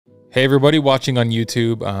Hey everybody watching on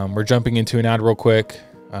YouTube, we're jumping into an ad real quick.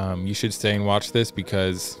 You should stay and watch this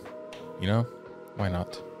because, why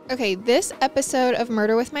not? Okay, this episode of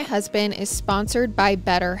Murder with My Husband is sponsored by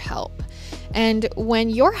BetterHelp. And when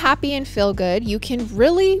you're happy and feel good, you can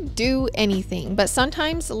really do anything. But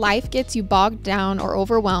sometimes life gets you bogged down or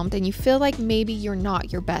overwhelmed and you feel like maybe you're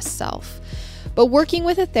not your best self. But working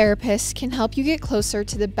with a therapist can help you get closer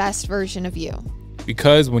to the best version of you.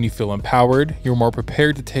 Because when you feel empowered, you're more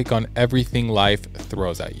prepared to take on everything life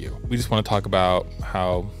throws at you. We just want to talk about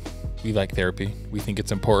how we like therapy. We think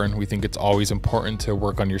it's important. We think it's always important to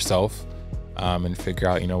work on yourself and figure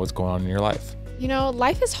out, what's going on in your life.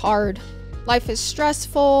 Life is hard. Life is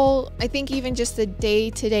stressful. I think even just the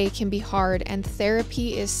day-to-day can be hard, and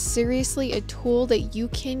therapy is seriously a tool that you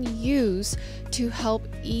can use to help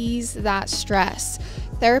ease that stress.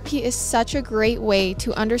 Therapy is such a great way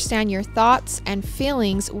to understand your thoughts and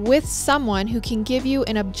feelings with someone who can give you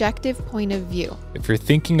an objective point of view. If you're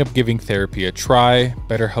thinking of giving therapy a try,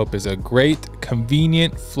 BetterHelp is a great,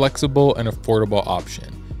 convenient, flexible, and affordable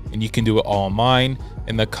option. And you can do it all online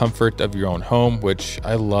in the comfort of your own home, which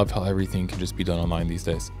I love how everything can just be done online these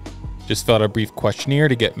days. Just fill out a brief questionnaire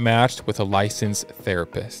to get matched with a licensed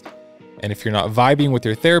therapist. And if you're not vibing with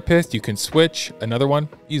your therapist, you can switch another one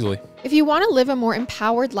easily. If you want to live a more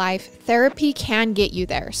empowered life, therapy can get you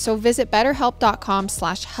there. So visit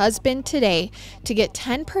betterhelp.com/husband today to get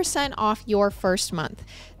 10% off your first month.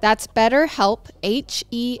 That's BetterHelp,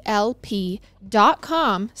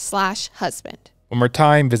 HELP.com/husband. One more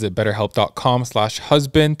time, visit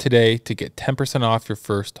betterhelp.com/husband today to get 10% off your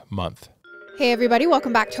first month. Hey everybody,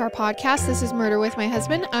 welcome back to our podcast. This is Murder with My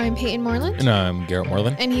Husband. I'm Peyton Moreland. And I'm Garrett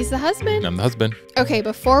Moreland. And he's the husband. And I'm the husband. Okay,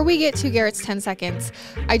 before we get to Garrett's 10 seconds,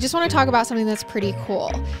 I just want to talk about something that's pretty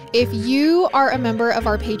cool. If you are a member of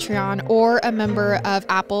our Patreon or a member of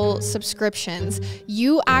Apple subscriptions,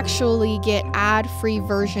 you actually get ad-free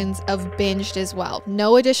versions of Binged as well.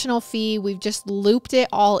 No additional fee. We've just looped it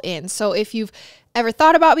all in. So if you've ever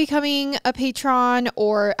thought about becoming a patron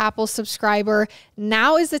or Apple subscriber,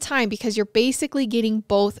 now is the time, because you're basically getting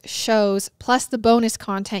both shows plus the bonus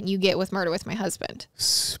content you get with Murder with My Husband.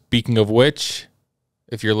 Speaking of which,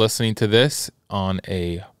 if you're listening to this on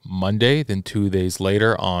a Monday, then 2 days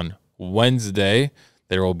later on Wednesday,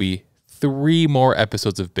 there will be 3 more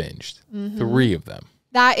episodes of Binged. 3 of them.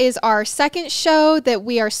 That is our second show that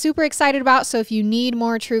we are super excited about. So if you need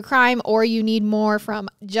more true crime or you need more from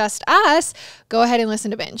just us, go ahead and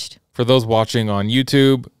listen to Binged. For those watching on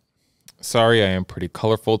YouTube, sorry, I am pretty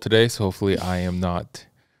colorful today, so hopefully I am not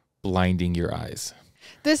blinding your eyes.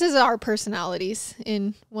 This is our personalities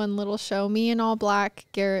in one little show. Me in all black,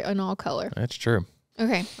 Garrett in all color. That's true.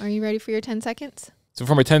 Okay, are you ready for your 10 seconds? So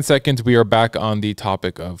for my 10 seconds, we are back on the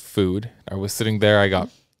topic of food. I was sitting there, I got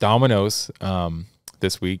Domino's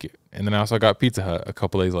this week, and then I also got Pizza Hut a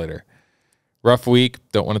couple days later. Rough week,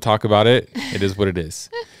 don't want to talk about it. It is what it is.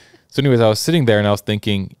 So anyways, I was sitting there and I was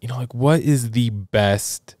thinking, what is the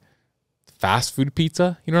best fast food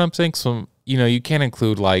pizza? You know what I'm saying? So, you can't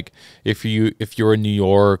include like if you're in New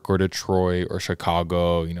York or Detroit or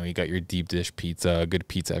Chicago, you got your deep dish pizza, good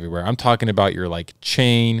pizza everywhere. I'm talking about your like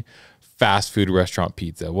chain fast food restaurant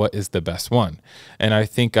pizza. What is the best one? And I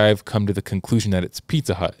think I've come to the conclusion that it's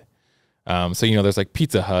Pizza Hut. So, there's like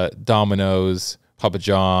Pizza Hut, Domino's, Papa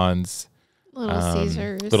John's,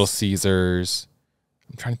 Little Caesars.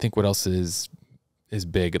 I'm trying to think what else is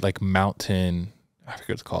big. Like Mountain, I forget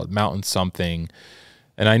what it's called, Mountain something.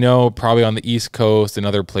 And I know probably on the East Coast and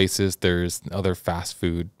other places, there's other fast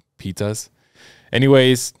food pizzas.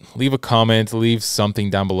 Anyways, leave a comment, leave something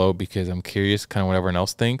down below because I'm curious kind of what everyone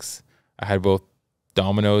else thinks. I had both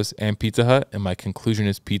Domino's and Pizza Hut, and my conclusion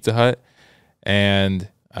is Pizza Hut. And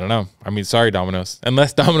I don't know. I mean, sorry, Domino's.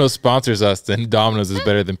 Unless Domino's sponsors us, then Domino's is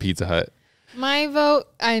better than Pizza Hut. My vote,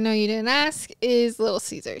 I know you didn't ask, is Little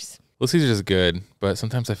Caesars. Little Caesars is good, but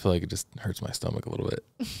sometimes I feel like it just hurts my stomach a little bit.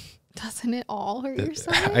 Doesn't it all hurt your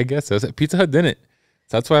stomach? I guess so. Pizza Hut didn't.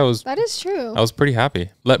 So that's why That is true. I was pretty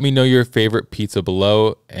happy. Let me know your favorite pizza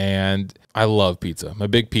below. And I love pizza. I'm a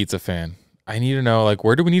big pizza fan. I need to know,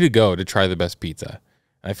 where do we need to go to try the best pizza?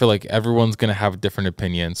 I feel like everyone's going to have a different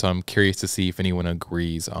opinion, so I'm curious to see if anyone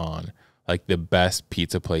agrees on the best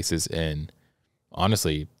pizza places in,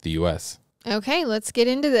 honestly, the U.S. Okay, let's get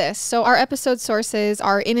into this. So our episode sources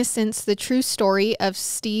are Innocence, the true story of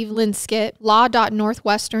Steve Linscott,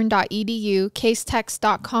 law.northwestern.edu,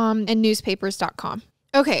 casetext.com, and newspapers.com.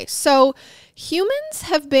 Okay, so humans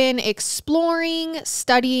have been exploring,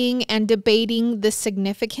 studying, and debating the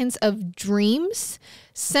significance of dreams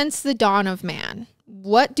since the dawn of man.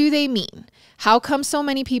 What do they mean? How come so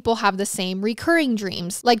many people have the same recurring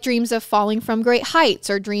dreams, like dreams of falling from great heights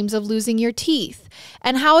or dreams of losing your teeth?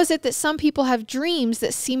 And how is it that some people have dreams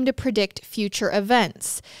that seem to predict future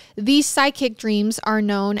events? These psychic dreams are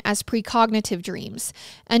known as precognitive dreams,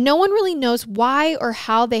 and no one really knows why or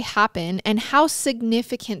how they happen and how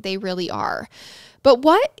significant they really are. But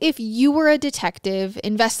what if you were a detective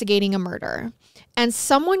investigating a murder, and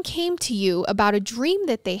someone came to you about a dream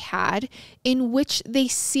that they had in which they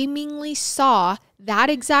seemingly saw that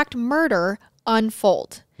exact murder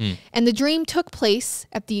unfold? And the dream took place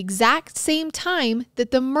at the exact same time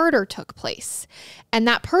that the murder took place. And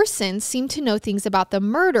that person seemed to know things about the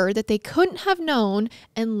murder that they couldn't have known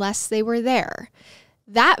unless they were there.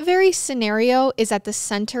 That very scenario is at the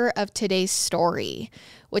center of today's story,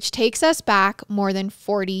 which takes us back more than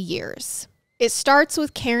 40 years. It starts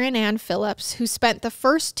with Karen Ann Phillips, who spent the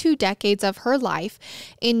first 2 decades of her life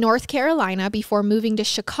in North Carolina before moving to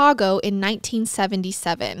Chicago in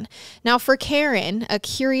 1977. Now, for Karen, a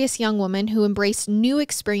curious young woman who embraced new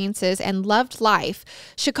experiences and loved life,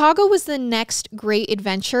 Chicago was the next great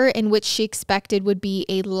adventure in which she expected would be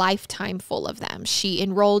a lifetime full of them. She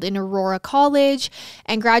enrolled in Aurora College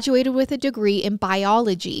and graduated with a degree in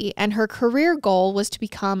biology, and her career goal was to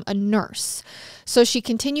become a nurse. So she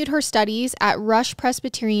continued her studies at Rush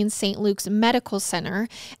Presbyterian St. Luke's Medical Center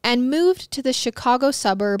and moved to the Chicago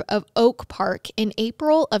suburb of Oak Park in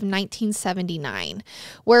April of 1979,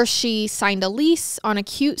 where she signed a lease on a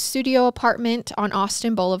cute studio apartment on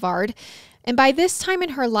Austin Boulevard. And by this time in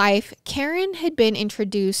her life, Karen had been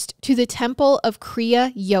introduced to the Temple of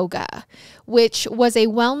Kriya Yoga, which was a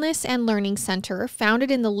wellness and learning center founded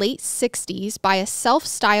in the late 60s by a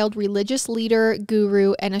self-styled religious leader,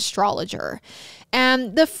 guru, and astrologer.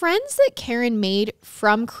 And the friends that Karen made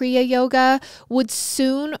from Kriya Yoga would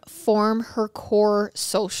soon form her core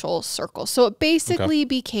social circle. So it basically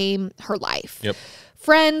became her life. Yep.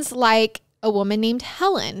 Friends like a woman named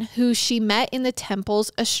Helen, who she met in the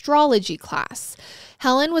temple's astrology class.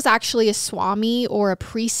 Helen was actually a swami or a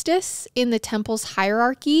priestess in the temple's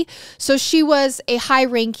hierarchy, so she was a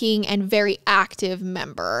high-ranking and very active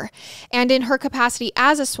member. And in her capacity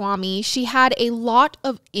as a swami, she had a lot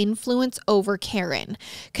of influence over Karen,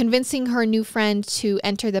 convincing her new friend to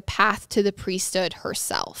enter the path to the priesthood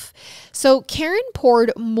herself. So Karen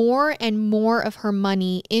poured more and more of her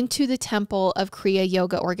money into the Temple of Kriya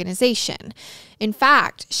Yoga organization. In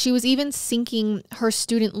fact, she was even sinking her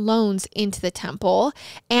student loans into the temple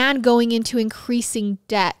and going into increasing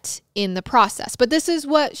debt in the process. But this is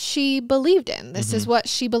what she believed in. This is what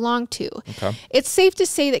she belonged to. Okay. It's safe to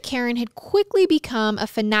say that Karen had quickly become a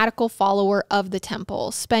fanatical follower of the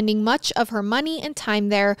temple, spending much of her money and time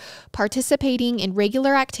there, participating in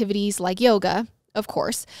regular activities like yoga, of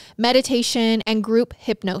course, meditation, and group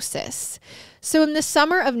hypnosis. So in the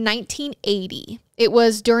summer of 1980, it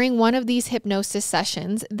was during one of these hypnosis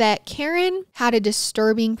sessions that Karen had a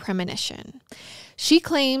disturbing premonition. She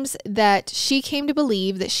claims that she came to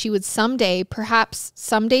believe that she would someday, perhaps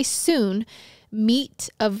someday soon,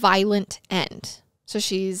 meet a violent end. So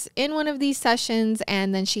she's in one of these sessions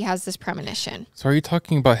and then she has this premonition. So are you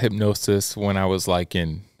talking about hypnosis when I was like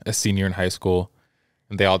in a senior in high school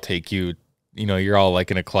and they all take you, you know, you're all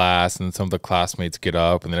like in a class and some of the classmates get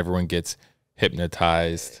up and then everyone gets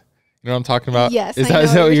hypnotized? You know what I'm talking about? Yes. Is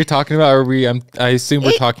that what you're talking about? Or I assume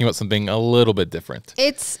we're talking about something a little bit different.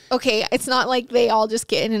 It's okay. It's not like they all just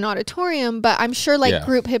get in an auditorium, but I'm sure like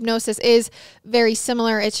group hypnosis is very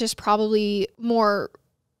similar. It's just probably more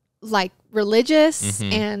like religious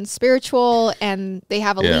and spiritual, and they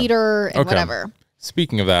have a leader and whatever.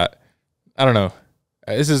 Speaking of that, I don't know.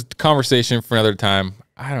 This is conversation for another time.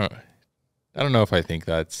 I don't know if I think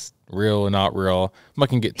that's real or not real. I'm not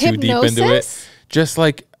gonna get too deep into it. Just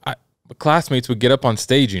like classmates would get up on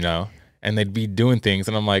stage, you know, and they'd be doing things,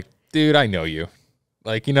 and I'm like, dude, I know you.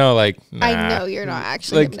 Like, you know, like, nah. I know you're not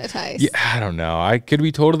actually hypnotized. Yeah, I don't know. I could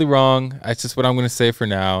be totally wrong. That's just what I'm going to say for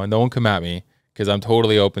now, and no one come at me because I'm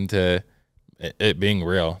totally open to it being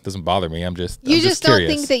real. It doesn't bother me. I'm just don't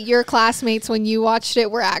curious. think that your classmates, when you watched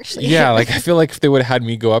it, were actually like I feel like if they would have had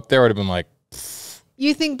me go up there, I would have been like,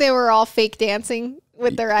 you think they were all fake dancing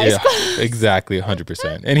with their eyes closed? Exactly,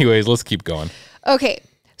 100%. Anyways, let's keep going. Okay.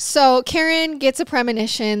 So Karen gets a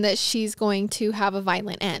premonition that she's going to have a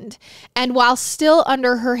violent end. And while still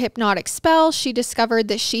under her hypnotic spell, she discovered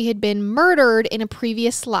that she had been murdered in a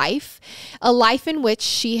previous life, a life in which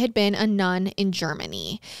she had been a nun in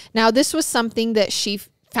Germany. Now, this was something that she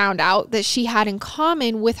found out that she had in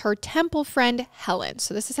common with her temple friend, Helen.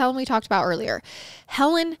 So this is Helen we talked about earlier.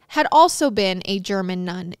 Helen had also been a German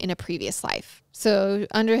nun in a previous life. So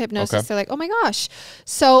under hypnosis, Okay. they're like, oh my gosh.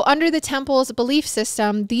 So under the temple's belief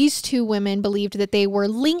system, these two women believed that they were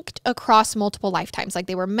linked across multiple lifetimes. Like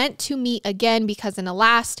they were meant to meet again because in the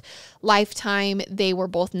last lifetime, they were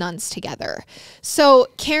both nuns together. So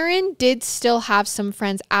Karen did still have some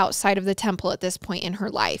friends outside of the temple at this point in her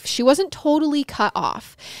life. She wasn't totally cut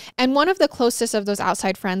off. And one of the closest of those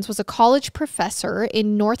outside friends was a college professor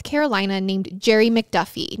in North Carolina named Jerry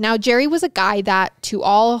McDuffie. Now, Jerry was a guy that to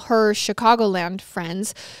all her Chicagoland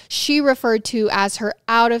friends, she referred to as her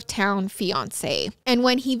out-of-town fiance. And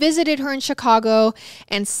when he visited her in Chicago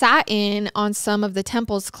and sat in on some of the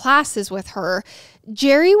temple's classes with her,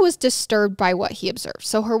 Jerry was disturbed by what he observed.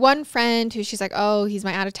 So her one friend who she's like, oh, he's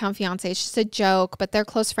my out-of-town fiance. It's just a joke, but they're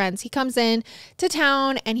close friends. He comes in to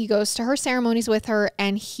town and he goes to her ceremonies with her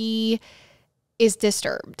and he is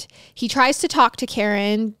disturbed. He tries to talk to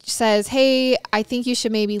Karen, says, hey, I think you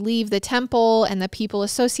should maybe leave the temple and the people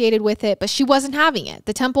associated with it, but she wasn't having it.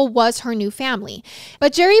 The temple was her new family.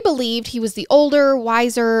 But Jerry believed he was the older,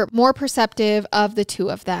 wiser, more perceptive of the two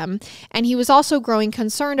of them. And he was also growing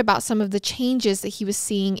concerned about some of the changes that he was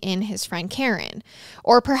seeing in his friend Karen.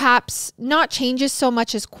 Or perhaps not changes so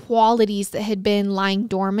much as qualities that had been lying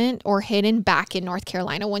dormant or hidden back in North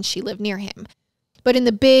Carolina when she lived near him. But in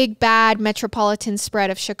the big, bad metropolitan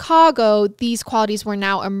spread of Chicago, these qualities were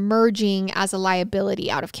now emerging as a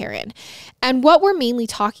liability out of Karen. And what we're mainly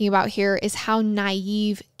talking about here is how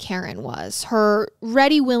naive Karen was. Her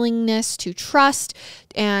ready willingness to trust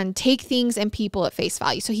and take things and people at face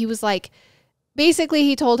value. So he was like, basically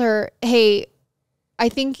he told her, hey, I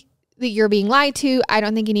think that you're being lied to. I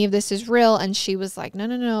don't think any of this is real. And she was like,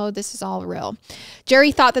 no, this is all real.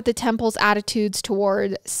 Jerry thought that the temple's attitudes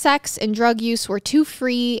toward sex and drug use were too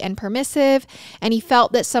free and permissive. And he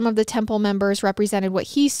felt that some of the temple members represented what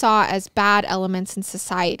he saw as bad elements in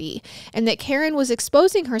society. And that Karen was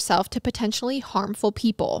exposing herself to potentially harmful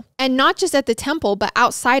people. And not just at the temple, but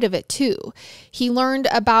outside of it too. He learned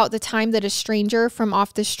about the time that a stranger from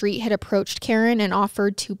off the street had approached Karen and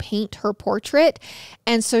offered to paint her portrait.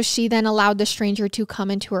 And so she then allowed the stranger to come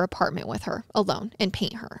into her apartment with her alone and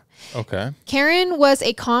paint her. Okay. Karen was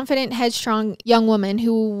a confident, headstrong young woman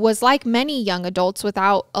who was like many young adults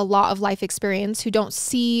without a lot of life experience who don't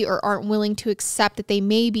see or aren't willing to accept that they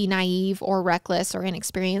may be naive or reckless or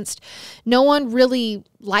inexperienced. No one really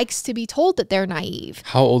likes to be told that they're naive.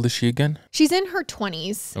 How old is she again? She's in her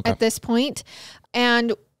 20s Okay. at this point.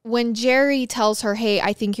 And when Jerry tells her, hey,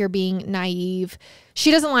 I think you're being naive, she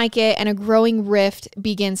doesn't like it, and a growing rift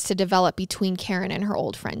begins to develop between Karen and her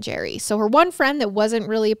old friend Jerry. So her one friend that wasn't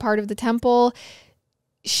really a part of the temple,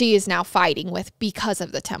 she is now fighting with because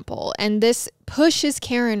of the temple. And this pushes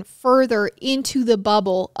Karen further into the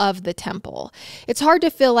bubble of the temple. It's hard to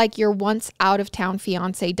feel like your once out-of-town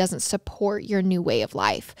fiance doesn't support your new way of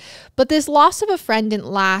life. But this loss of a friend didn't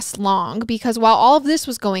last long because while all of this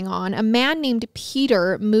was going on, a man named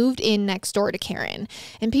Peter moved in next door to Karen.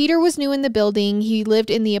 And Peter was new in the building. He lived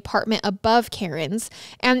in the apartment above Karen's.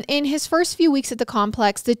 And in his first few weeks at the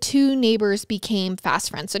complex, the two neighbors became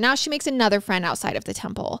fast friends. So now she makes another friend outside of the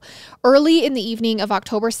temple. Early in the evening of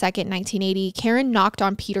October 2nd, 1980, Karen knocked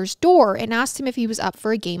on Peter's door and asked him if he was up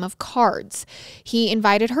for a game of cards. He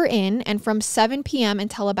invited her in, and from 7 p.m.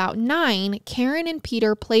 until about 9, Karen and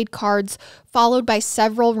Peter played cards, followed by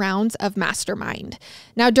several rounds of Mastermind.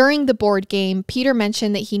 Now, during the board game, Peter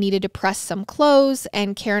mentioned that he needed to press some clothes,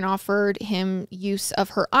 and Karen offered him use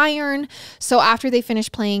of her iron. So after they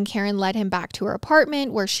finished playing, Karen led him back to her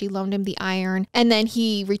apartment where she loaned him the iron, and then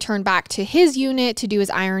he returned back to his unit to do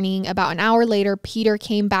his ironing. About an hour later, Peter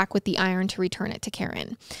came back with the iron to return it to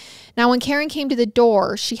Karen. Now, when Karen came to the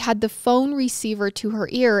door, she had the phone receiver to her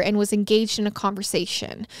ear and was engaged in a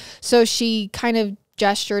conversation. So she kind of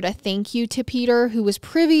gestured a thank you to Peter, who was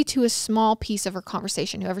privy to a small piece of her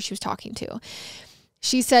conversation, whoever she was talking to.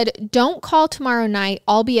 She said, "Don't call tomorrow night.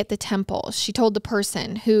 I'll be at the temple," she told the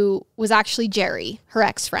person, who was actually Jerry, her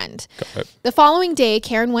ex-friend. The following day,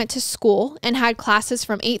 Karen went to school and had classes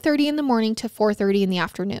from 8:30 in the morning to 4:30 in the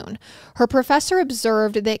afternoon. Her professor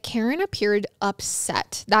observed that Karen appeared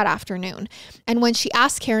upset that afternoon. And when she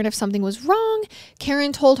asked Karen if something was wrong,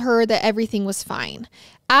 Karen told her that everything was fine.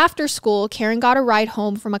 After school, Karen got a ride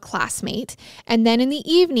home from a classmate, and then in the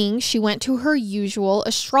evening, she went to her usual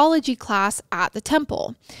astrology class at the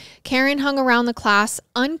temple. Karen hung around the class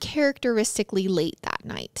uncharacteristically late that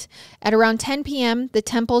night. At around 10 p.m., the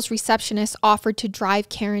temple's receptionist offered to drive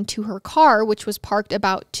Karen to her car, which was parked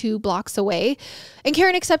about 2 blocks away, and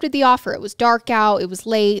Karen accepted the offer. It was dark out, it was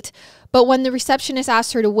late, but when the receptionist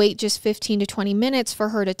asked her to wait just 15 to 20 minutes for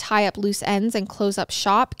her to tie up loose ends and close up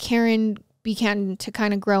shop, Karen began to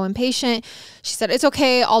kind of grow impatient. She said, "It's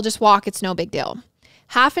okay. I'll just walk. It's no big deal."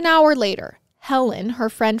 Half an hour later, Helen, her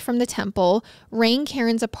friend from the temple, rang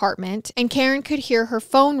Karen's apartment, and Karen could hear her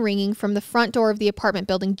phone ringing from the front door of the apartment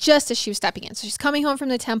building just as she was stepping in. So she's coming home from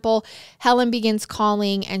the temple. Helen begins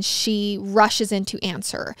calling, and she rushes in to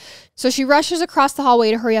answer. So she rushes across the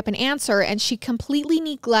hallway to hurry up and answer, and she completely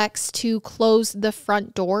neglects to close the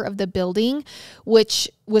front door of the building, which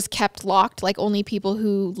was kept locked. Like only people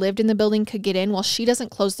who lived in the building could get in. Well, she doesn't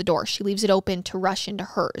close the door. She leaves it open to rush into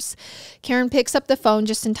hers. Karen picks up the phone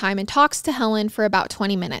just in time and talks to Helen for about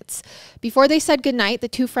 20 minutes. Before they said goodnight, the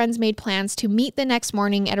two friends made plans to meet the next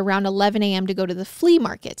morning at around 11 a.m. to go to the flea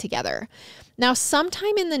market together. Now,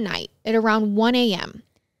 sometime in the night at around 1 a.m.,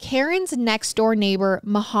 Karen's next door neighbor,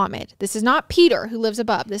 Muhammad, this is not Peter who lives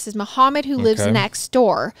above, this is Muhammad who lives next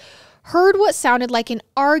door, heard what sounded like an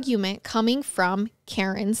argument coming from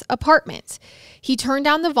Karen's apartment. He turned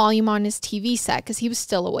down the volume on his TV set because he was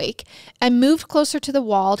still awake and moved closer to the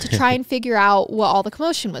wall to try and figure out what all the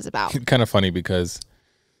commotion was about. Kind of funny because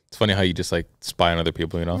it's funny how you just like spy on other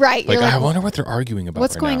people, you know? Right. Like, I wonder what they're arguing about.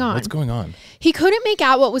 What's going on? What's going on? He couldn't make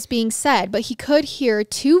out what was being said, but he could hear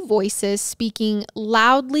two voices speaking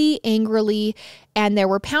loudly, angrily, and there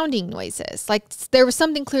were pounding noises. Like there was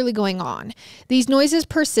something clearly going on. These noises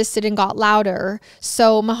persisted and got louder.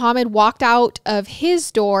 So Muhammad walked out of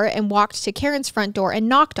his door and walked to Karen's front door and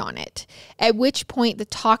knocked on it, at which point the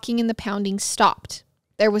talking and the pounding stopped.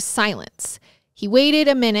 There was silence. He waited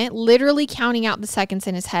a minute, literally counting out the seconds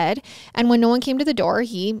in his head. And when no one came to the door,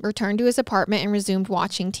 he returned to his apartment and resumed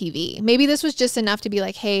watching TV. Maybe this was just enough to be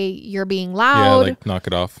like, hey, you're being loud. Yeah, like knock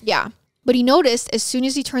it off. Yeah. But he noticed as soon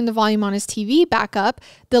as he turned the volume on his TV back up,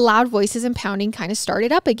 the loud voices and pounding kind of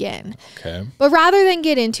started up again. Okay. But rather than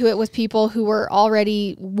get into it with people who were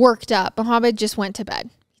already worked up, Muhammad just went to bed.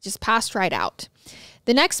 He just passed right out.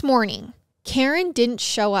 The next morning, Karen didn't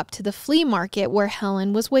show up to the flea market where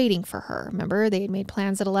Helen was waiting for her. Remember, they had made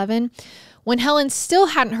plans at 11. When Helen still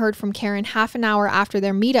hadn't heard from Karen half an hour after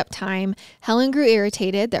their meetup time, Helen grew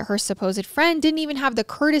irritated that her supposed friend didn't even have the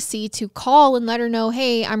courtesy to call and let her know,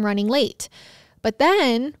 hey, I'm running late. But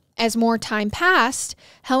then, as more time passed,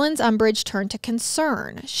 Helen's umbrage turned to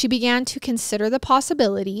concern. She began to consider the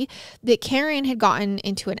possibility that Karen had gotten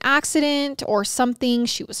into an accident or something.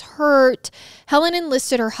 She was hurt. Helen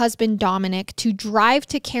enlisted her husband, Dominic, to drive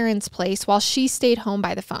to Karen's place while she stayed home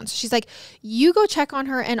by the phone. So she's like, you go check on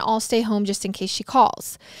her and I'll stay home just in case she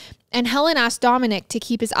calls. And Helen asked Dominic to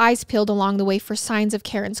keep his eyes peeled along the way for signs of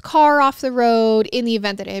Karen's car off the road in the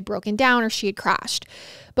event that it had broken down or she had crashed.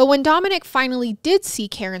 But when Dominic finally did see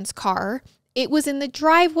Karen's car, it was in the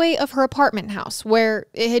driveway of her apartment house where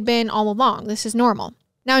it had been all along. This is normal.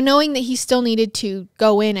 Now, knowing that he still needed to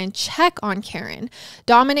go in and check on Karen,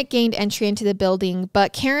 Dominic gained entry into the building,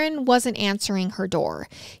 but Karen wasn't answering her door.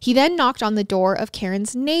 He then knocked on the door of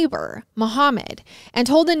Karen's neighbor, Muhammad, and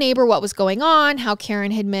told the neighbor what was going on, how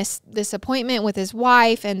Karen had missed this appointment with his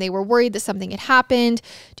wife, and they were worried that something had happened.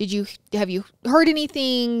 Have you heard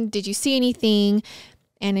anything? Did you see anything?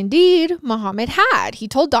 And indeed, Muhammad had. He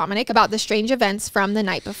told Dominic about the strange events from the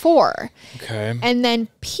night before. Okay. And then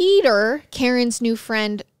Peter, Karen's new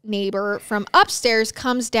friend, neighbor from upstairs,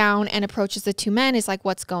 comes down and approaches the two men, is like,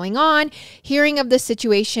 what's going on? Hearing of the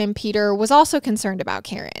situation, Peter was also concerned about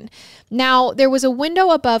Karen. Now, there was a window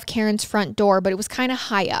above Karen's front door, but it was kind of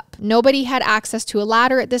high up. Nobody had access to a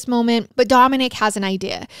ladder at this moment, but Dominic has an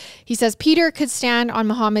idea. He says Peter could stand on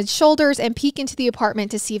Muhammad's shoulders and peek into the apartment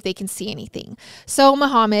to see if they can see anything. So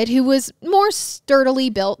Muhammad, who was more sturdily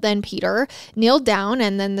built than Peter, kneeled down,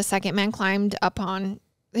 and then the second man climbed up on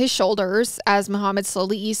his shoulders as Muhammad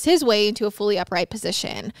slowly eased his way into a fully upright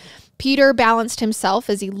position. Peter balanced himself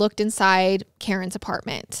as he looked inside Karen's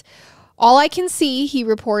apartment. All I can see, he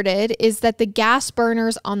reported, is that the gas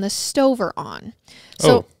burners on the stove are on.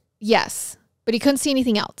 So, yes, but he couldn't see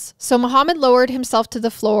anything else. So Muhammad lowered himself to the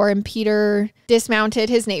floor and Peter dismounted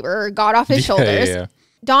his neighbor, got off his shoulders. Yeah.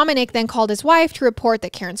 Dominic then called his wife to report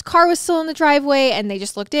that Karen's car was still in the driveway, and they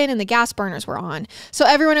just looked in and the gas burners were on. So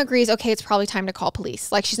everyone agrees, okay, it's probably time to call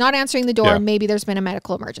police. Like, she's not answering the door. Yeah. Maybe there's been a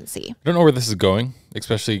medical emergency. I don't know where this is going,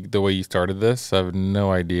 especially the way you started this. I have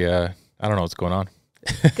no idea. I don't know what's going on.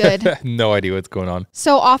 Good. No idea what's going on.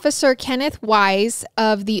 So Officer Kenneth Wise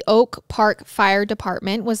of the Oak Park Fire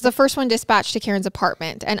Department was the first one dispatched to Karen's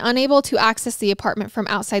apartment, and unable to access the apartment from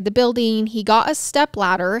outside the building, he got a step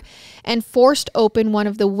ladder and forced open one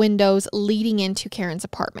of the windows leading into Karen's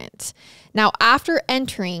apartment. Now, after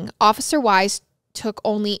entering, Officer Wise took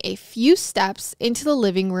only a few steps into the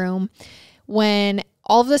living room when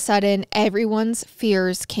all of a sudden everyone's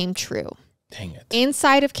fears came true. Dang it.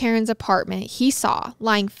 Inside of Karen's apartment, he saw,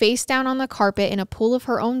 lying face down on the carpet in a pool of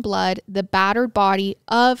her own blood, the battered body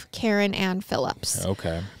of Karen Ann Phillips.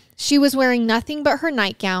 Okay. She was wearing nothing but her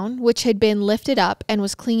nightgown, which had been lifted up and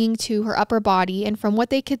was clinging to her upper body. And from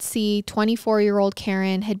what they could see, 24-year-old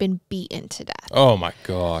Karen had been beaten to death. Oh my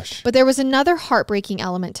gosh. But there was another heartbreaking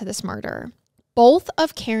element to this murder. Both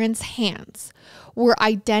of Karen's hands were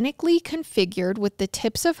identically configured with the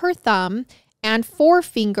tips of her thumb and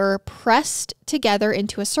forefinger pressed together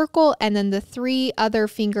into a circle, and then the 3 other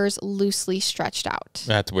fingers loosely stretched out.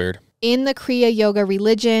 That's weird. In the Kriya Yoga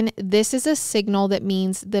religion, this is a signal that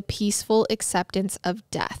means the peaceful acceptance of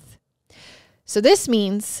death. So this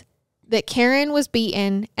means that Karen was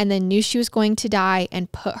beaten and then knew she was going to die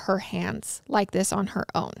and put her hands like this on her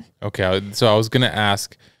own. Okay, so I was going to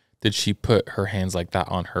ask, did she put her hands like that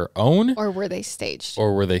on her own? Or were they staged?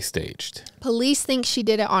 Police think she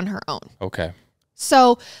did it on her own. Okay.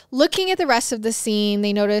 So looking at the rest of the scene,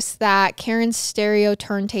 they noticed that Karen's stereo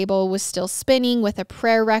turntable was still spinning with a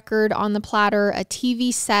prayer record on the platter, a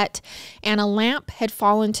TV set, and a lamp had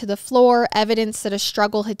fallen to the floor, evidence that a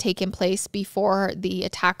struggle had taken place before the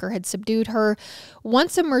attacker had subdued her.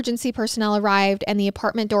 Once emergency personnel arrived and the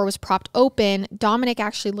apartment door was propped open, Dominic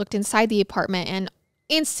actually looked inside the apartment and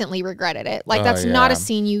instantly regretted it. Like, that's not a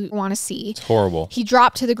scene you want to see. It's horrible. He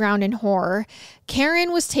dropped to the ground in horror.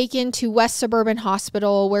 Karen was taken to West Suburban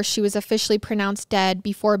Hospital, where she was officially pronounced dead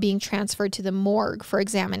before being transferred to the morgue for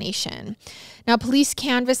examination. Now, police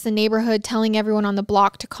canvassed the neighborhood, telling everyone on the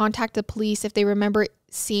block to contact the police if they remember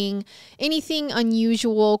seeing anything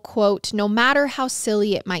unusual, quote, no matter how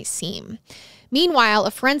silly it might seem. Meanwhile,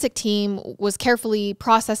 a forensic team was carefully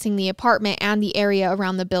processing the apartment and the area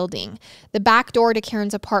around the building. The back door to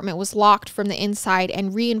Karen's apartment was locked from the inside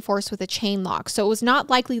and reinforced with a chain lock, so it was not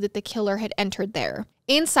likely that the killer had entered there.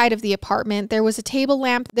 Inside of the apartment, there was a table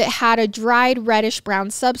lamp that had a dried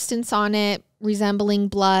reddish-brown substance on it, resembling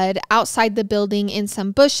blood. Outside the building, in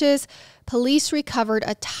some bushes, police recovered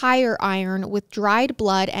a tire iron with dried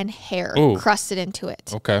blood and hair crusted into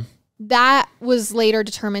it. Okay. That was later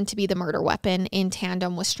determined to be the murder weapon in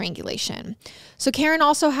tandem with strangulation. So Karen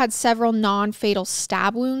also had several non-fatal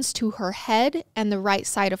stab wounds to her head and the right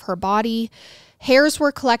side of her body. Hairs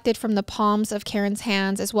were collected from the palms of Karen's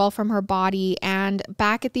hands as well from her body, and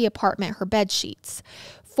back at the apartment, her bed sheets.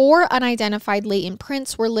 4 unidentified latent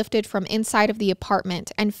prints were lifted from inside of the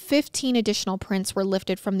apartment, and 15 additional prints were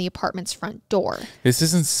lifted from the apartment's front door. This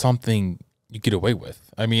isn't something you get away with.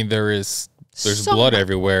 I mean, there's so blood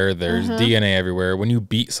everywhere. There's DNA everywhere. When you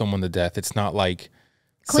beat someone to death, it's not like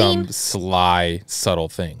some sly, subtle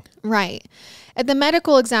thing. Right. At the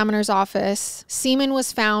medical examiner's office, semen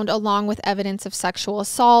was found along with evidence of sexual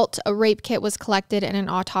assault. A rape kit was collected and an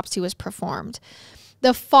autopsy was performed.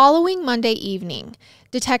 The following Monday evening,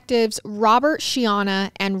 detectives Robert Shiana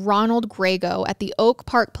and Ronald Grego at the Oak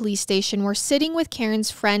Park Police Station were sitting with Karen's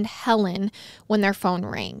friend Helen when their phone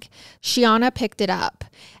rang. Shiana picked it up,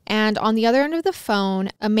 and on the other end of the phone,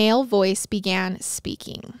 a male voice began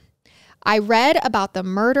speaking. I read about the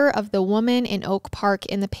murder of the woman in Oak Park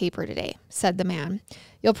in the paper today, said the man.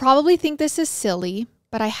 You'll probably think this is silly,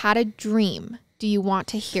 but I had a dream. Do you want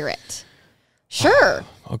to hear it? Sure,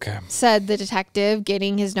 okay, said the detective,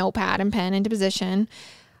 getting his notepad and pen into position.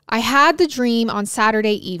 I had the dream on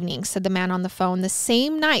Saturday evening, said the man on the phone, the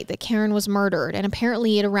same night that Karen was murdered, and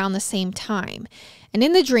apparently at around the same time. And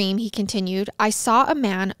in the dream, he continued, I saw a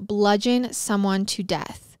man bludgeon someone to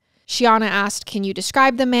death. Shiana asked, can you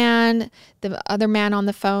describe the man? The other man on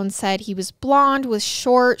the phone said he was blonde with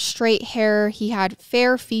short, straight hair. He had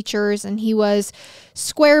fair features and he was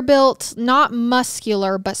square built, not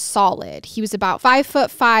muscular, but solid. He was about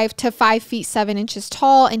 5'5" to 5'7"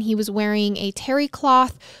 tall, and he was wearing a terry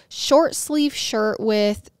cloth short sleeve shirt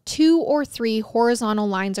with 2 or 3 horizontal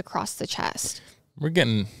lines across the chest. We're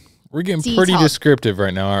getting pretty descriptive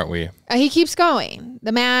right now, aren't we? He keeps going.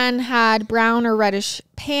 The man had brown or reddish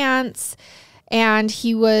pants, and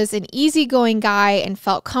he was an easygoing guy and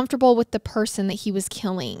felt comfortable with the person that he was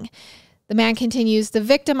killing. The man continues, the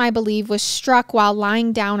victim, I believe, was struck while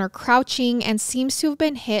lying down or crouching and seems to have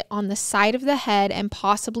been hit on the side of the head and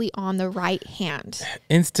possibly on the right hand.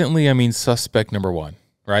 Instantly, I mean, suspect number 1,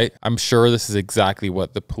 right? I'm sure this is exactly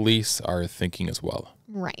what the police are thinking as well.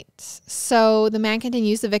 Right. So the man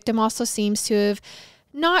continues, the victim also seems to have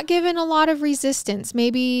not given a lot of resistance.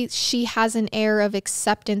 Maybe she has an air of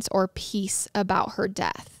acceptance or peace about her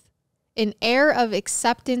death. An air of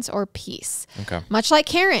acceptance or peace. Okay. Much like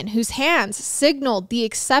Karen, whose hands signaled the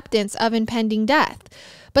acceptance of impending death.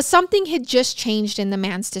 But something had just changed in the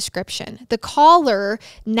man's description. The caller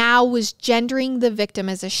now was gendering the victim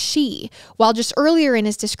as a she, while just earlier in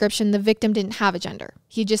his description, the victim didn't have a gender.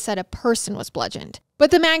 He just said a person was bludgeoned. But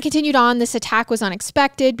the man continued on. This attack was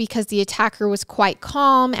unexpected because the attacker was quite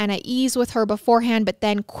calm and at ease with her beforehand, but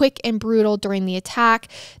then quick and brutal during the attack.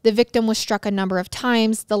 The victim was struck a number of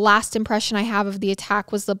times. The last impression I have of the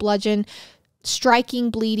attack was the bludgeon striking,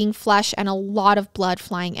 bleeding flesh, and a lot of blood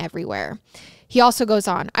flying everywhere. He also goes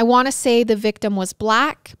on, I want to say the victim was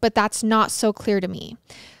black, but that's not so clear to me.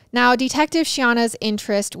 Now, Detective Shiana's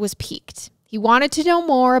interest was piqued. He wanted to know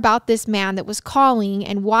more about this man that was calling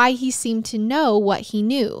and why he seemed to know what he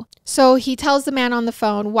knew. So he tells the man on the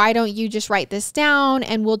phone, why don't you just write this down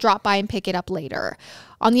and we'll drop by and pick it up later.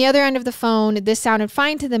 On the other end of the phone, this sounded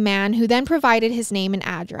fine to the man, who then provided his name and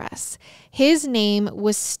address. His name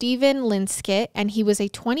was Stephen Linscott, and he was a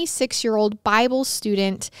 26-year-old Bible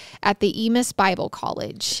student at the Emus Bible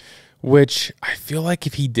College. Which I feel like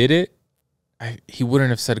if he did it, he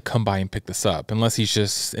wouldn't have said, come by and pick this up, unless he's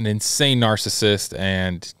just an insane narcissist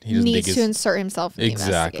and he doesn't needs to insert himself in the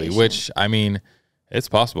investigation. Which, I mean, it's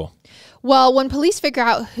possible. Well, when police figure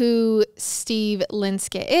out who Steve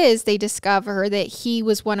Linscott is, they discover that he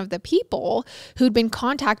was one of the people who'd been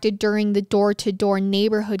contacted during the door-to-door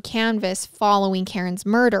neighborhood canvass following Karen's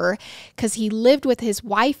murder, because he lived with his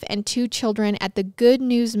wife and 2 children at the Good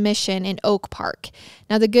News Mission in Oak Park.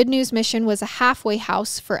 Now, the Good News Mission was a halfway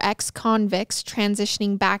house for ex-convicts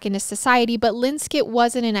transitioning back into society, but Linscott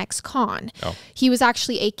wasn't an ex-con. Oh. He was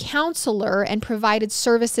actually a counselor and provided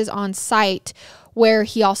services on site where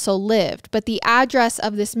he also lived. But the address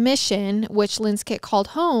of this mission, which Linscott called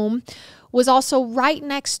home, was also right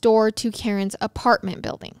next door to Karen's apartment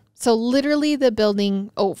building. So literally the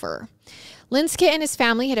building over. Linscott and his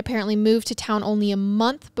family had apparently moved to town only a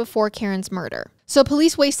month before Karen's murder. So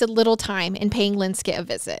police wasted little time in paying Linscott a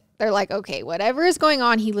visit. They're like, okay, whatever is going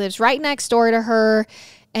on, he lives right next door to her,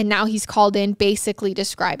 and now he's called in basically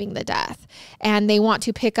describing the death. And they want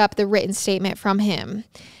to pick up the written statement from him.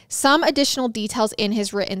 Some additional details in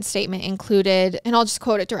his written statement included, and I'll just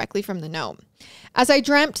quote it directly from the note. As I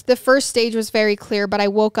dreamt, the first stage was very clear, but I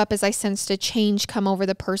woke up as I sensed a change come over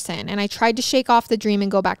the person, and I tried to shake off the dream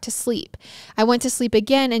and go back to sleep. I went to sleep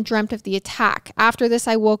again and dreamt of the attack. After this,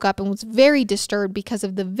 I woke up and was very disturbed because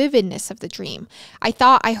of the vividness of the dream. I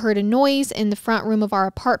thought I heard a noise in the front room of our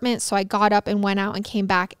apartment, so I got up and went out and came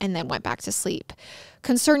back and then went back to sleep.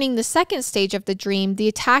 Concerning the second stage of the dream, the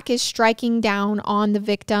attack is striking down on the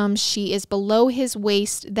victim. She is below his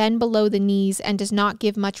waist, then below the knees, and does not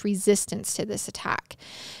give much resistance to this attack.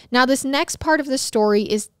 Now, this next part of the story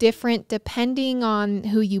is different depending on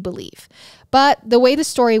who you believe. But the way the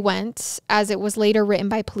story went, as it was later written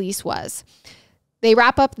by police, was they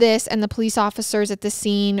wrap up this, and the police officers at the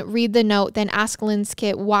scene read the note, then ask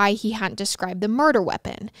Linscott why he hadn't described the murder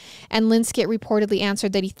weapon. And Linscott reportedly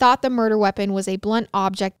answered that he thought the murder weapon was a blunt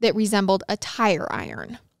object that resembled a tire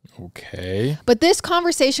iron. Okay. But this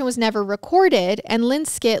conversation was never recorded, and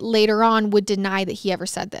Linscott later on would deny that he ever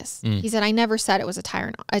said this. He said, I never said it was a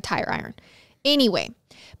tire iron. Anyway,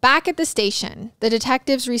 back at the station, the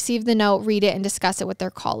detectives received the note, read it, and discuss it with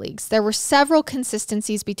their colleagues. There were several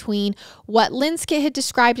consistencies between what Linscott had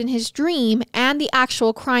described in his dream and the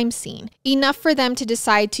actual crime scene, enough for them to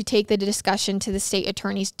decide to take the discussion to the state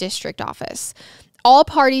attorney's district office. All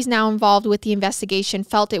parties now involved with the investigation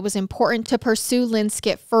felt it was important to pursue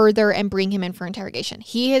Linscott further and bring him in for interrogation.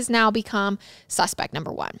 He has now become suspect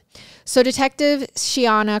number 1. So Detective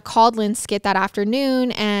Shiana called Linscott that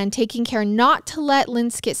afternoon, and taking care not to let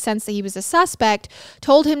Linscott sense that he was a suspect,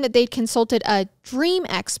 told him that they'd consulted a dream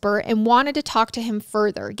expert and wanted to talk to him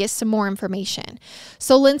further, get some more information.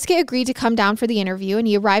 So Linscott agreed to come down for the interview, and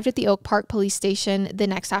he arrived at the Oak Park police station the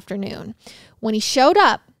next afternoon. When he showed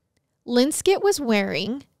up, Linscott was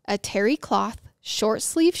wearing a terry cloth short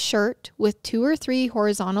sleeve shirt with 2 or 3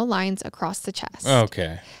 horizontal lines across the chest.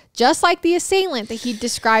 Okay. Just like the assailant that he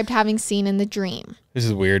described having seen in the dream. This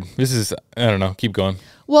is weird. I don't know. Keep going.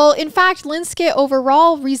 Well, in fact, Linscott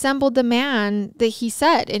overall resembled the man that he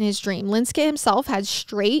said in his dream. Linscott himself had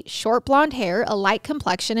straight, short blonde hair, a light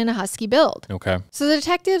complexion, and a husky build. Okay. So the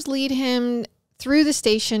detectives lead him through the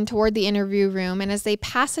station toward the interview room, and as they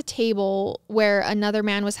pass a table where another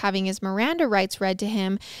man was having his Miranda rights read to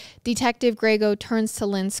him, Detective Grego turns to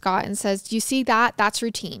Linscott and says, "Do you see that? That's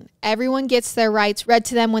routine. Everyone gets their rights read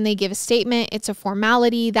to them when they give a statement. It's a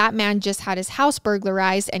formality. That man just had his house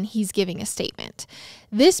burglarized, and he's giving a statement."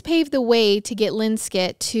 This paved the way to get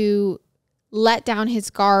Linscott to let down his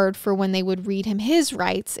guard for when they would read him his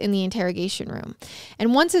rights in the interrogation room.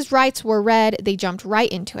 And once his rights were read, they jumped right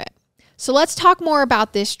into it. So let's talk more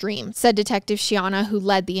about this dream, said Detective Shiana, who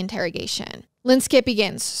led the interrogation. Linscott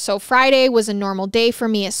begins. So Friday was a normal day for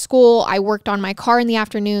me at school. I worked on my car in the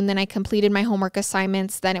afternoon, then I completed my homework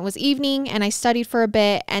assignments. Then it was evening and I studied for a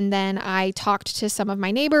bit, and then I talked to some of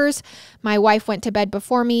my neighbors. My wife went to bed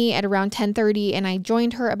before me at around 10:30 and I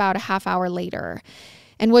joined her about a half hour later.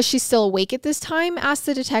 And was she still awake at this time? Asked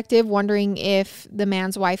the detective, wondering if the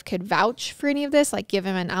man's wife could vouch for any of this, like give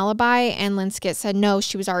him an alibi. And Linscott said no,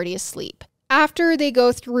 she was already asleep. After they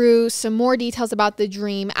go through some more details about the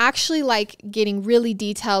dream, actually like getting really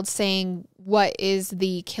detailed, saying what is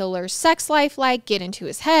the killer's sex life like, get into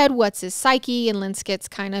his head, what's his psyche, and Linscott's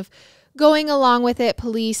kind of going along with it.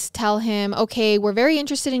 Police tell him, okay, we're very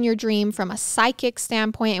interested in your dream from a psychic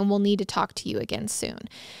standpoint and we'll need to talk to you again soon.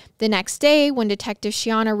 The next day, when Detective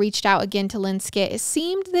Shiana reached out again to Linscott, it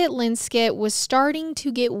seemed that Linscott was starting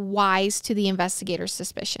to get wise to the investigator's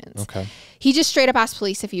suspicions. Okay. He just straight up asked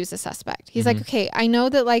police if he was a suspect. He's like, okay, I know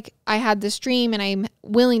that like I had this dream and I'm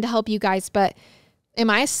willing to help you guys, but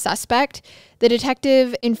am I a suspect? The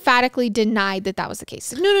detective emphatically denied that that was the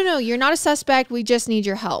case. No, you're not a suspect. We just need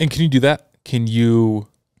your help. And can you do that? Can you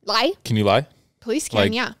lie? Can you lie? Police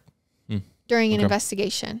can, yeah. During an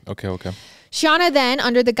investigation. Okay. Shiana then,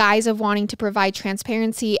 under the guise of wanting to provide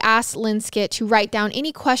transparency, asked Linscott to write down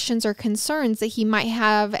any questions or concerns that he might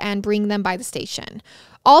have and bring them by the station.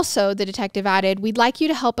 Also, the detective added, we'd like you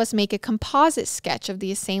to help us make a composite sketch of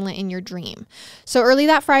the assailant in your dream. So early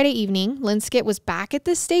that Friday evening, Linscott was back at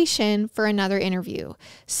the station for another interview.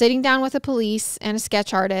 Sitting down with the police and a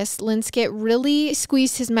sketch artist, Linscott really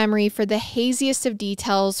squeezed his memory for the haziest of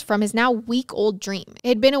details from his now week-old dream. It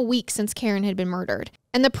had been a week since Karen had been murdered.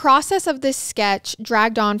 And the process of this sketch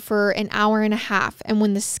dragged on for an hour and a half. And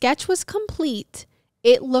when the sketch was complete,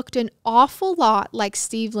 it looked an awful lot like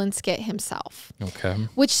Steve Linscott himself. Okay.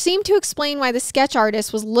 Which seemed to explain why the sketch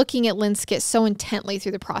artist was looking at Linscott so intently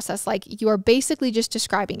through the process, like you are basically just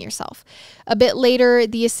describing yourself. A bit later,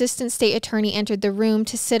 the assistant state attorney entered the room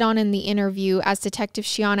to sit on in the interview as Detective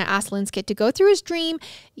Shiana asked Linscott to go through his dream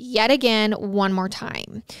yet again one more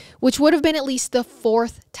time, which would have been at least the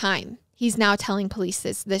fourth time he's now telling police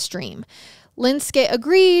this dream. Linscott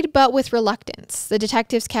agreed, but with reluctance. The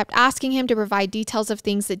detectives kept asking him to provide details of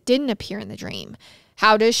things that didn't appear in the dream.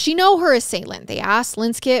 How does she know her assailant? They asked.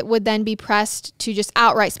 Linscott would then be pressed to just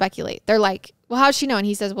outright speculate. They're like, well, how'd she know? And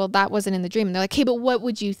he says, well, that wasn't in the dream. And they're like, hey, but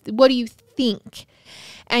what do you think?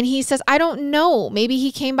 And he says, I don't know. Maybe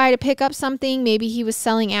he came by to pick up something. Maybe he was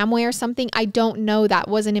selling Amway or something. I don't know. That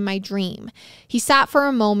wasn't in my dream. He sat for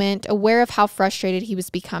a moment, aware of how frustrated he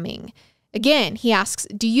was becoming. Again, he asks,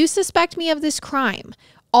 do you suspect me of this crime?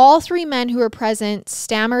 All three men who were present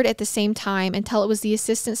stammered at the same time until it was the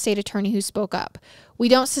assistant state attorney who spoke up. We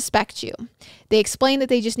don't suspect you. They explained that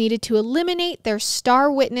they just needed to eliminate their star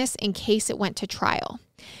witness in case it went to trial.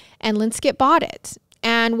 And Linscott bought it.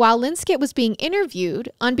 And while Linscott was being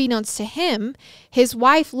interviewed, unbeknownst to him, his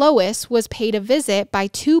wife, Lois, was paid a visit by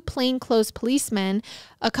two plainclothes policemen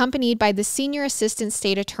accompanied by the senior assistant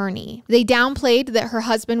state attorney. They downplayed that her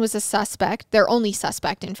husband was a suspect, their only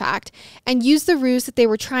suspect, in fact, and used the ruse that they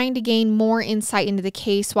were trying to gain more insight into the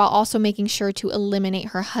case while also making sure to eliminate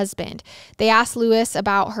her husband. They asked Lois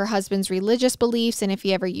about her husband's religious beliefs and if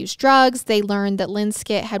he ever used drugs. They learned that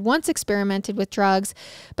Linscott had once experimented with drugs,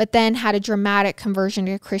 but then had a dramatic conversion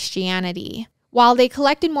to Christianity. While they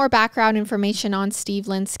collected more background information on Steve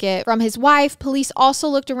Linscott from his wife, police also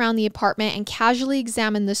looked around the apartment and casually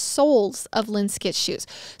examined the soles of Linscott's shoes.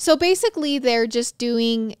 So basically, they're just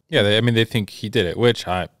doing... Yeah, they think he did it, which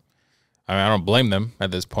I don't blame them at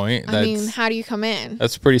this point. How do you come in?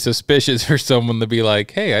 That's pretty suspicious for someone to be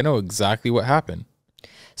like, hey, I know exactly what happened.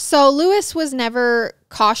 So Lois was never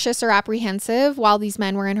cautious or apprehensive while these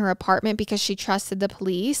men were in her apartment because she trusted the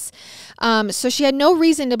police. So she had no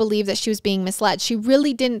reason to believe that she was being misled. She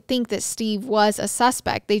really didn't think that Steve was a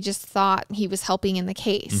suspect. They just thought he was helping in the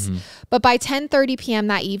case. But by 10:30 p.m.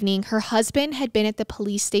 that evening, her husband had been at the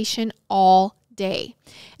police station all day,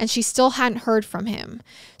 and she still hadn't heard from him.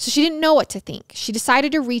 So she didn't know what to think. She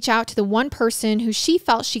decided to reach out to the one person who she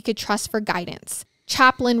felt she could trust for guidance.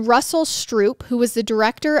 Chaplain Russell Stroop, who was the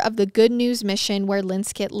director of the Good News Mission where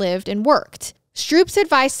Linscott lived and worked. Stroop's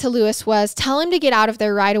advice to Lewis was, tell him to get out of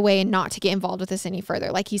there right away and not to get involved with this any further.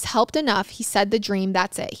 Like, he's helped enough. He said the dream.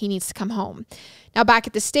 That's it. He needs to come home. Now, back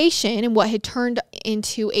at the station, in what had turned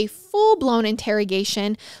into a full-blown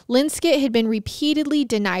interrogation, Linscott had been repeatedly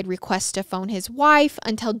denied requests to phone his wife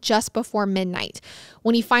until just before midnight.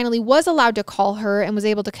 When he finally was allowed to call her and was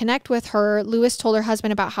able to connect with her, Lewis told her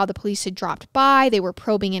husband about how the police had dropped by. They were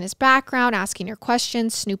probing in his background, asking her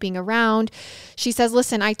questions, snooping around. She says,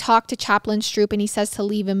 listen, I talked to Chaplain Stroop Stroop and he says to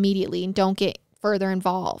leave immediately and don't get further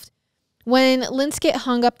involved. When Linscott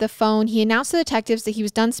hung up the phone, he announced to the detectives that he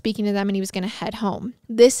was done speaking to them and he was going to head home.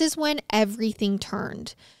 This is when everything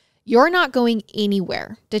turned. "You're not going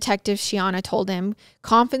anywhere," Detective Shiana told him,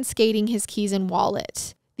 confiscating his keys and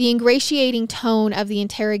wallet. The ingratiating tone of the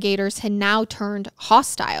interrogators had now turned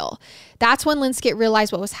hostile. That's when Linscott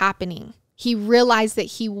realized what was happening. He realized that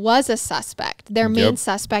he was a suspect, their main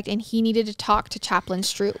suspect, and he needed to talk to Chaplain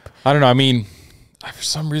Stroop. I don't know. I mean, for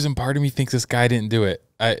some reason, part of me thinks this guy didn't do it.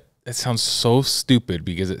 It sounds so stupid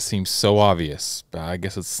because it seems so obvious. But I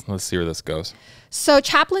guess let's see where this goes. So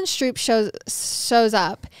Chaplain Stroop shows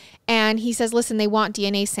up and he says, "Listen, they want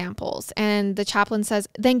DNA samples." And the chaplain says,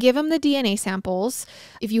 "Then give them the DNA samples.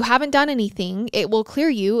 If you haven't done anything, it will clear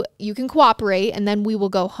you. You can cooperate and then we will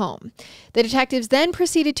go home." The detectives then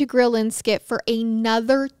proceeded to grill Linscott for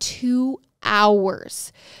another 2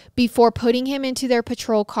 hours before putting him into their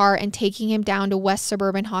patrol car and taking him down to West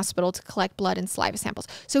Suburban Hospital to collect blood and saliva samples.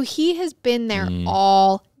 So he has been there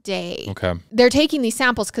all day. Okay. They're taking these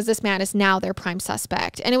samples because this man is now their prime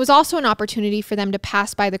suspect. And it was also an opportunity for them to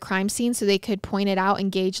pass by the crime scene so they could point it out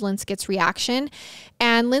and gauge Linscott's reaction.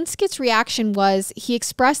 And Linscott's reaction was he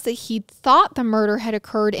expressed that he thought the murder had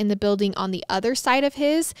occurred in the building on the other side of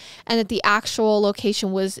his and that the actual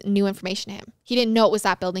location was new information to him. He didn't know it was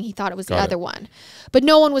that building. He thought it was the other one. But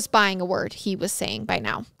no one was buying a word he was saying by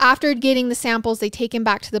now. After getting the samples, they take him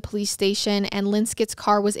back to the police station and Linscott's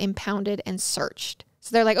car was impounded and searched. So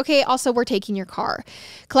they're like, "Okay, also we're taking your car."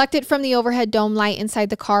 Collected from the overhead dome light inside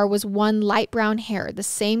the car was one light brown hair, the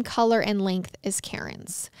same color and length as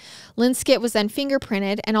Karen's. Linscott was then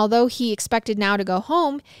fingerprinted, and although he expected now to go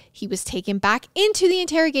home, he was taken back into the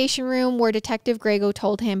interrogation room where Detective Grego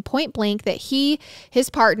told him point blank that he, his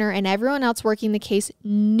partner, and everyone else working the case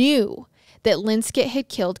knew that Linscott had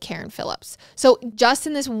killed Karen Phillips. So just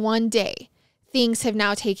in this one day, things have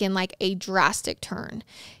now taken like a drastic turn.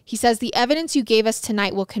 He says, "The evidence you gave us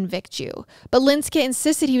tonight will convict you." But Linscott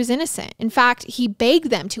insisted he was innocent. In fact, he begged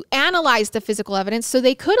them to analyze the physical evidence so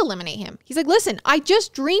they could eliminate him. He's like, "Listen, I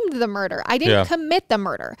just dreamed the murder. I didn't commit the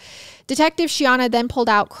murder." Detective Shiana then pulled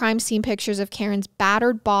out crime scene pictures of Karen's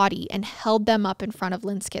battered body and held them up in front of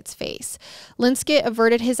Linscott's face. Linscott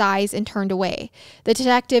averted his eyes and turned away. The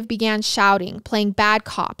detective began shouting, playing bad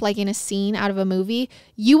cop like in a scene out of a movie.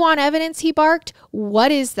 "You want evidence?" he barked.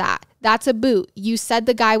 "What is that?" "That's a boot. You said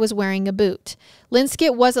the guy was wearing a boot."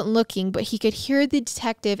 Linscott wasn't looking, but he could hear the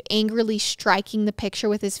detective angrily striking the picture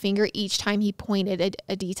with his finger each time he pointed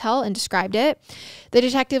a detail and described it. The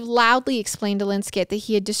detective loudly explained to Linscott that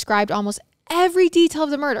he had described almost every detail of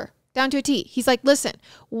the murder, down to a T. He's like, "Listen,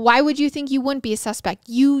 why would you think you wouldn't be a suspect?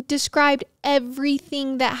 You described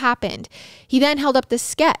everything that happened." He then held up the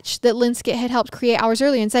sketch that Linscott had helped create hours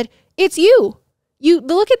earlier and said, "It's you. You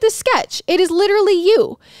look at this sketch. It is literally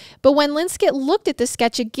you." But when Linscott looked at the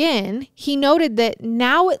sketch again, he noted that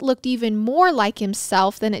now it looked even more like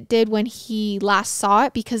himself than it did when he last saw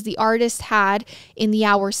it because the artist had, in the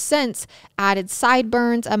hours since, added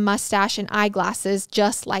sideburns, a mustache, and eyeglasses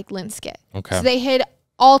just like Linscott. Okay. So they had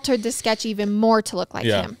altered the sketch even more to look like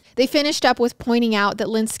him. They finished up with pointing out that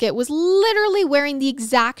Linscott was literally wearing the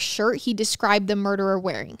exact shirt he described the murderer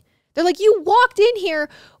wearing. They're like, "You walked in here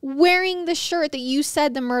wearing the shirt that you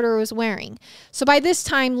said the murderer was wearing." So by this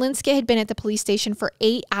time, Linscott had been at the police station for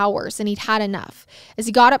 8 hours and he'd had enough. As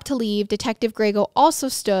he got up to leave, Detective Grego also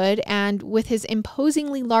stood and, with his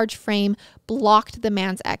imposingly large frame, blocked the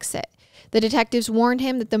man's exit. The detectives warned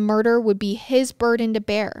him that the murder would be his burden to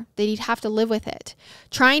bear, that he'd have to live with it,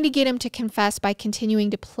 trying to get him to confess by continuing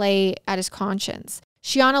to play at his conscience.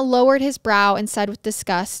 Shiana lowered his brow and said with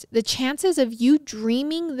disgust, "The chances of you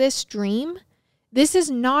dreaming this dream? This is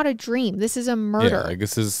not a dream. This is a murder." Yeah, I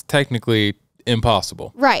guess this is technically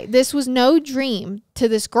impossible. Right. This was no dream to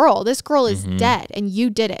this girl. This girl is dead and you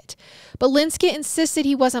did it. But Linscott insisted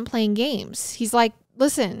he wasn't playing games. He's like,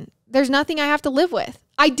 "Listen, there's nothing I have to live with.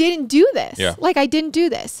 I didn't do this. I didn't do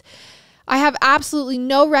this. I have absolutely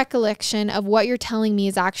no recollection of what you're telling me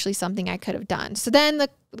is actually something I could have done." So then the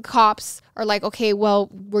cops are like, "Okay, well,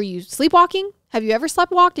 were you sleepwalking? Have you ever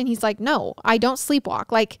sleptwalked?" And he's like, "No, I don't sleepwalk.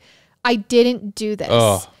 Like, I didn't do this."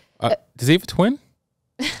 Does he have a twin?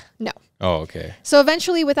 No. Oh, okay. So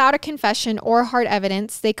eventually, without a confession or hard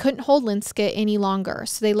evidence, they couldn't hold Linscott any longer,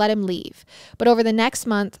 so they let him leave. But over the next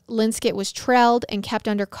month, Linscott was trailed and kept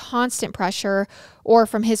under constant pressure, or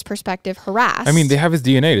from his perspective, harassed. I mean, they have his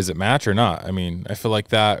DNA. Does it match or not? I mean, I feel like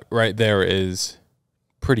that right there is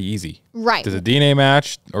pretty easy. Right. Does the DNA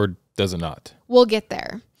match or does it not? We'll get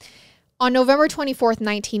there. On November 24th,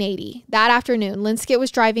 1980, that afternoon, Linscott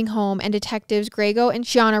was driving home and detectives Grego and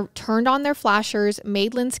Gianna turned on their flashers,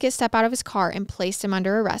 made Linscott step out of his car, and placed him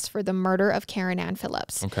under arrest for the murder of Karen Ann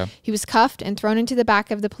Phillips. Okay. He was cuffed and thrown into the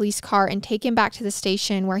back of the police car and taken back to the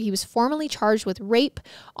station where he was formally charged with rape,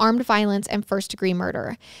 armed violence, and first-degree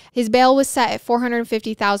murder. His bail was set at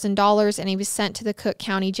 $450,000 and he was sent to the Cook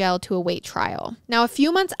County Jail to await trial. Now, a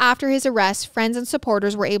few months after his arrest, friends and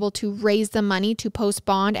supporters were able to raise the money to post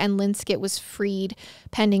bond and Linscott was freed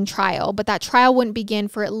pending trial, but that trial wouldn't begin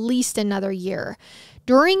for at least another year.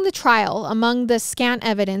 During the trial, among the scant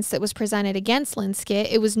evidence that was presented against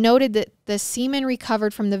Linscott, it was noted that the semen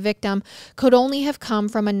recovered from the victim could only have come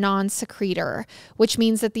from a non-secretor, which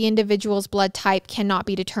means that the individual's blood type cannot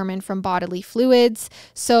be determined from bodily fluids.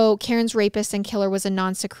 So Karen's rapist and killer was a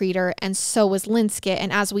non-secretor, and so was Linscott.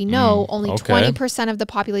 And as we know, only 20% of the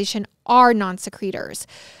population are non-secretors.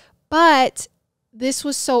 But this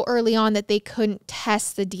was so early on that they couldn't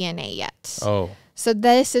test the DNA yet. Oh. So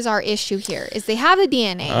this is our issue here, is they have the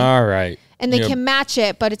DNA. All right. And they can match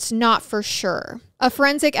it, but it's not for sure. A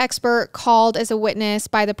forensic expert called as a witness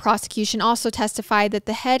by the prosecution also testified that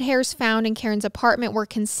the head hairs found in Karen's apartment were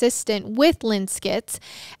consistent with Linscott's,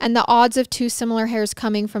 and the odds of two similar hairs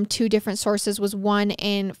coming from two different sources was 1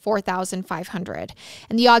 in 4,500.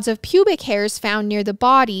 And the odds of pubic hairs found near the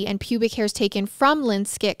body and pubic hairs taken from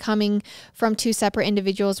Linscott coming from two separate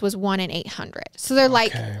individuals was 1 in 800. So they're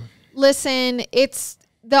like, listen,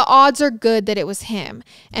 the odds are good that it was him.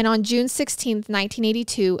 And on June 16th,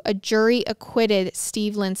 1982, a jury acquitted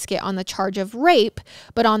Steve Linscott on the charge of rape,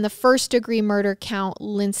 but on the first-degree murder count,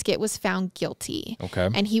 Linscott was found guilty. Okay.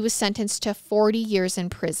 And he was sentenced to 40 years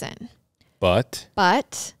in prison. But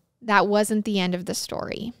that wasn't the end of the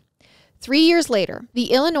story. 3 years later,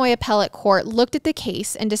 the Illinois Appellate Court looked at the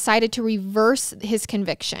case and decided to reverse his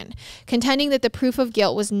conviction, contending that the proof of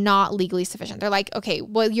guilt was not legally sufficient. They're like, okay,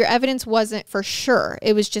 well, your evidence wasn't for sure.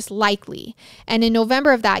 It was just likely. And in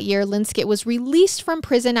November of that year, Linscott was released from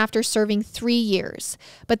prison after serving 3 years.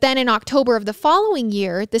 But then in October of the following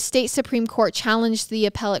year, the state Supreme Court challenged the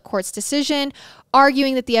appellate court's decision,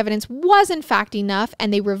 arguing that the evidence was in fact enough,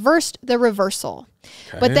 and they reversed the reversal.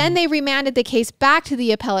 Okay. But then they remanded the case back to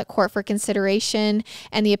the appellate court for consideration,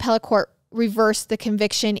 and the appellate court reversed the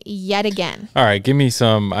conviction yet again. All right, I need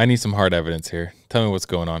some hard evidence here. Tell me what's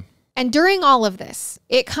going on. And during all of this,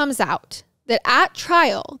 it comes out that at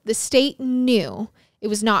trial, the state knew, it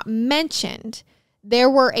was not mentioned, there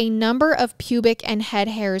were a number of pubic and head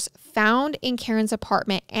hairs found in Karen's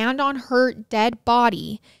apartment and on her dead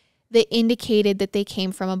body that indicated that they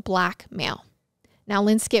came from a black male. Now,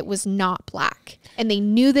 Linscott was not black, and they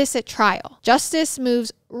knew this at trial. Justice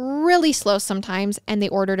moves really slow sometimes, and they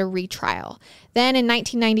ordered a retrial. Then in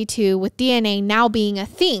 1992, with DNA now being a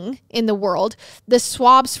thing in the world, the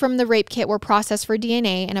swabs from the rape kit were processed for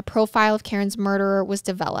DNA, and a profile of Karen's murderer was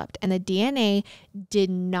developed, and the DNA did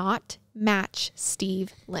not match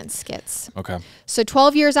Steve Linscott's. Okay. So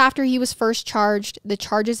 12 years after he was first charged, the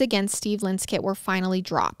charges against Steve Linscott were finally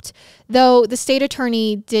dropped. Though the state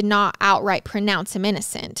attorney did not outright pronounce him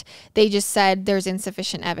innocent. They just said there's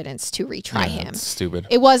insufficient evidence to retry him. That's stupid.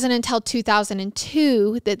 It wasn't until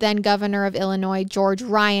 2002 that then Governor of Illinois, George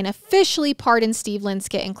Ryan, officially pardoned Steve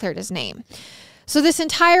Linscott and cleared his name. So this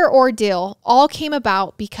entire ordeal all came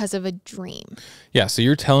about because of a dream. Yeah, so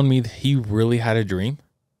you're telling me that he really had a dream?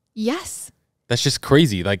 Yes. That's just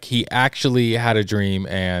crazy. Like, he actually had a dream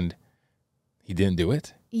and he didn't do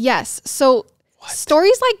it? Yes. So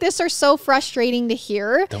stories like this are so frustrating to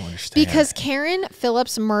hear. Don't understand. Because Karen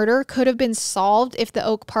Phillips' murder could have been solved if the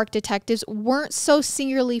Oak Park detectives weren't so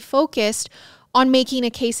singularly focused on making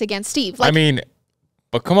a case against Steve. Like, I mean,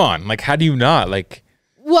 but come on. Like, how do you not? Like,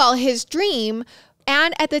 well, his dream...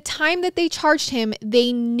 And at the time that they charged him,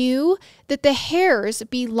 they knew that the hairs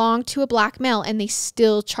belonged to a black male, and they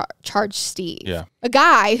still charged Steve. Yeah. A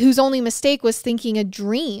guy whose only mistake was thinking a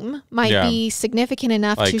dream might be significant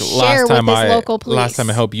enough to share with his local police. Last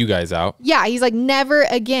time I helped you guys out. Yeah, he's like, never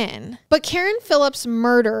again. But Karen Phillips'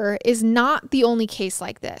 murder is not the only case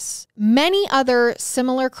like this. Many other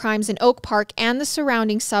similar crimes in Oak Park and the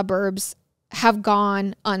surrounding suburbs have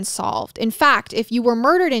gone unsolved. In fact, if you were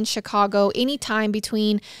murdered in Chicago anytime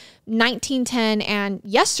between 1910 and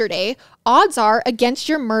yesterday, odds are against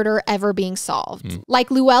your murder ever being solved.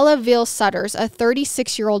 Like Luella Ville Sutters, a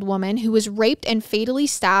 36-year-old woman who was raped and fatally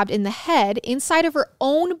stabbed in the head inside of her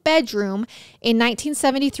own bedroom in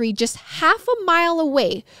 1973, just half a mile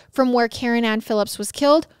away from where Karen Ann Phillips was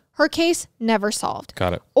killed. Her case never solved.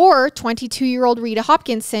 Got it. Or 22-year-old Rita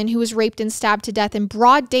Hopkinson, who was raped and stabbed to death in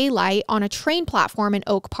broad daylight on a train platform in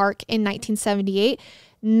Oak Park in 1978.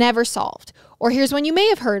 never solved. Or here's one you may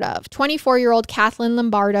have heard of. 24-year-old Kathleen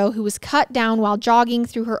Lombardo, who was cut down while jogging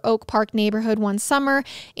through her Oak Park neighborhood one summer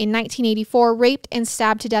in 1984, raped and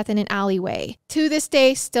stabbed to death in an alleyway. To this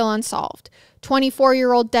day, still unsolved.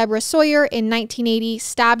 24-year-old Deborah Sawyer in 1980,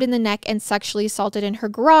 stabbed in the neck and sexually assaulted in her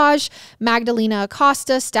garage. Magdalena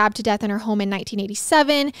Acosta, stabbed to death in her home in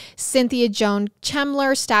 1987. Cynthia Joan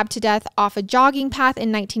Chemler, stabbed to death off a jogging path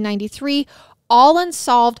in 1993. All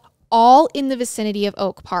unsolved, all in the vicinity of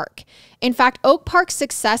Oak Park. In fact, Oak Park's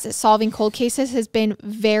success at solving cold cases has been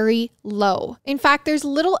very low. In fact, there's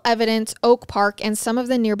little evidence Oak Park and some of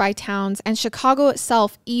the nearby towns and Chicago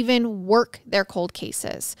itself even work their cold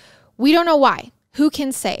cases. We don't know why. Who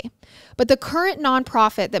can say? But the current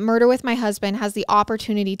nonprofit that Murder with My Husband has the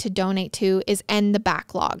opportunity to donate to is End the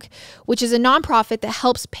Backlog, which is a nonprofit that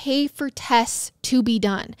helps pay for tests to be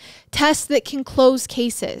done. Tests that can close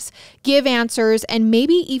cases, give answers, and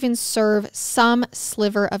maybe even serve some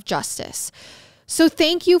sliver of justice. So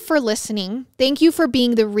thank you for listening. Thank you for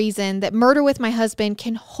being the reason that Murder with My Husband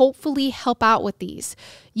can hopefully help out with these.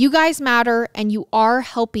 You guys matter, and you are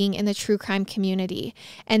helping in the true crime community.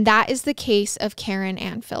 And that is the case of Karen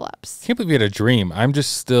and Phillips. I can't believe he had a dream. I'm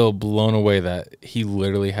just still blown away that he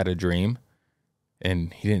literally had a dream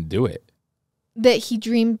and he didn't do it. That he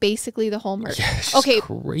dreamed basically the whole murder. Yeah, it's just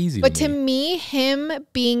crazy. But to me, him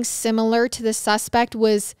being similar to the suspect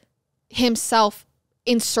was himself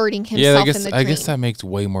inserting himself in the dream. I guess that makes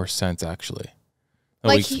way more sense, actually. That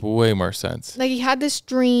makes way more sense. Like, he had this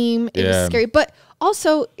dream. It was scary. But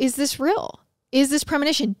also, is this real? Is this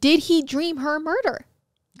premonition? Did he dream her murder?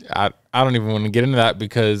 I don't even want to get into that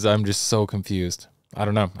because I'm just so confused. I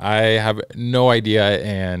don't know. I have no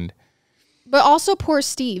idea. But also poor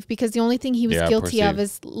Steve, because the only thing he was guilty of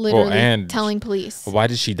is literally telling police. Why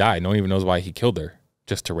did she die? No one even knows why he killed her.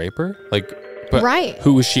 Just to rape her? But right.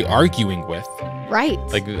 Who was she arguing with? Right.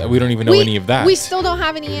 We don't even know any of that. We still don't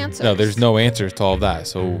have any answers. No, there's no answers to all of that.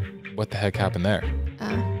 So what the heck happened there?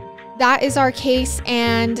 That is our case.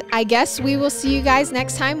 And I guess we will see you guys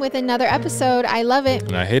next time with another episode. I love it.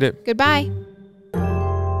 And I hate it. Goodbye.